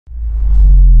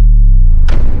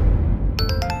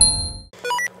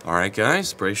All right,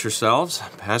 guys, brace yourselves.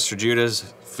 Pastor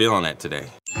Judah's feeling it today.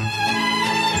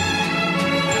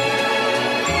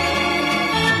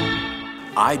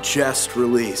 I just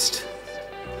released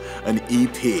an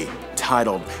EP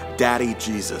titled Daddy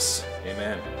Jesus.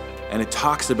 Amen. And it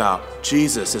talks about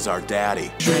Jesus as our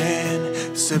daddy.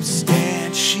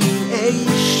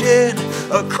 Transubstantiation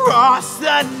across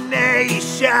the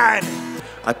nation.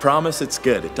 I promise it's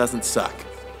good. It doesn't suck.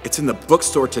 It's in the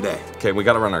bookstore today. Okay, we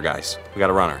gotta run her, guys. We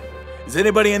gotta run her. Does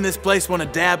anybody in this place want to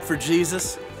dab for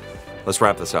Jesus? Let's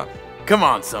wrap this up. Come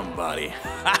on, somebody.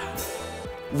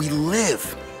 We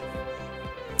live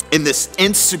in this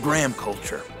Instagram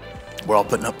culture. We're all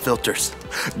putting up filters.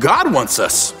 God wants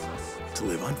us to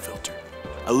live unfiltered.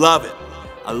 I love it.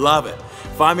 I love it.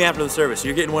 Find me after the service.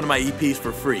 You're getting one of my EPs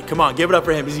for free. Come on, give it up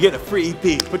for him. He's getting a free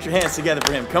EP. Put your hands together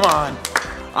for him. Come on.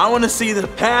 I want to see the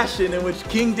passion in which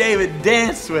King David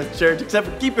danced with, church, except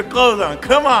for keep your clothes on.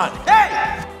 Come on.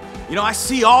 Hey! You know, I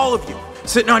see all of you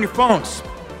sitting on your phones.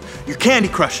 You're candy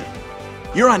crushing.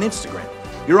 You're on Instagram.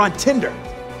 You're on Tinder.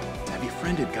 Have you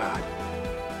friended God?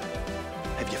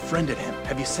 Have you friended him?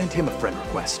 Have you sent him a friend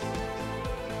request?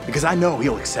 Because I know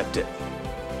he'll accept it.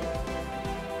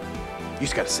 You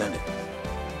just gotta send it.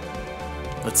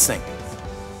 Let's sing.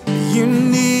 You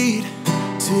need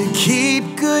to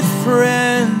keep good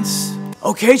friends.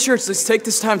 Okay, church, let's take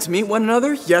this time to meet one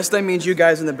another. Yes, that means you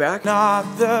guys in the back. Not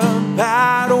the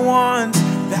bad ones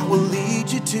that will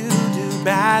lead you to do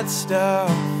bad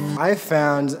stuff. I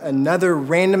found another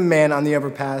random man on the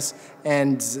overpass,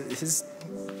 and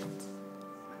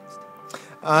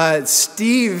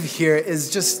Steve here is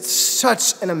just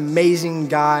such an amazing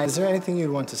guy. Is there anything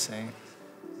you'd want to say?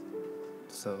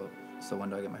 So when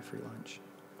do I get my free lunch?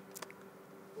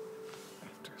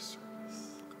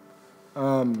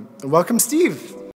 Welcome, Steve.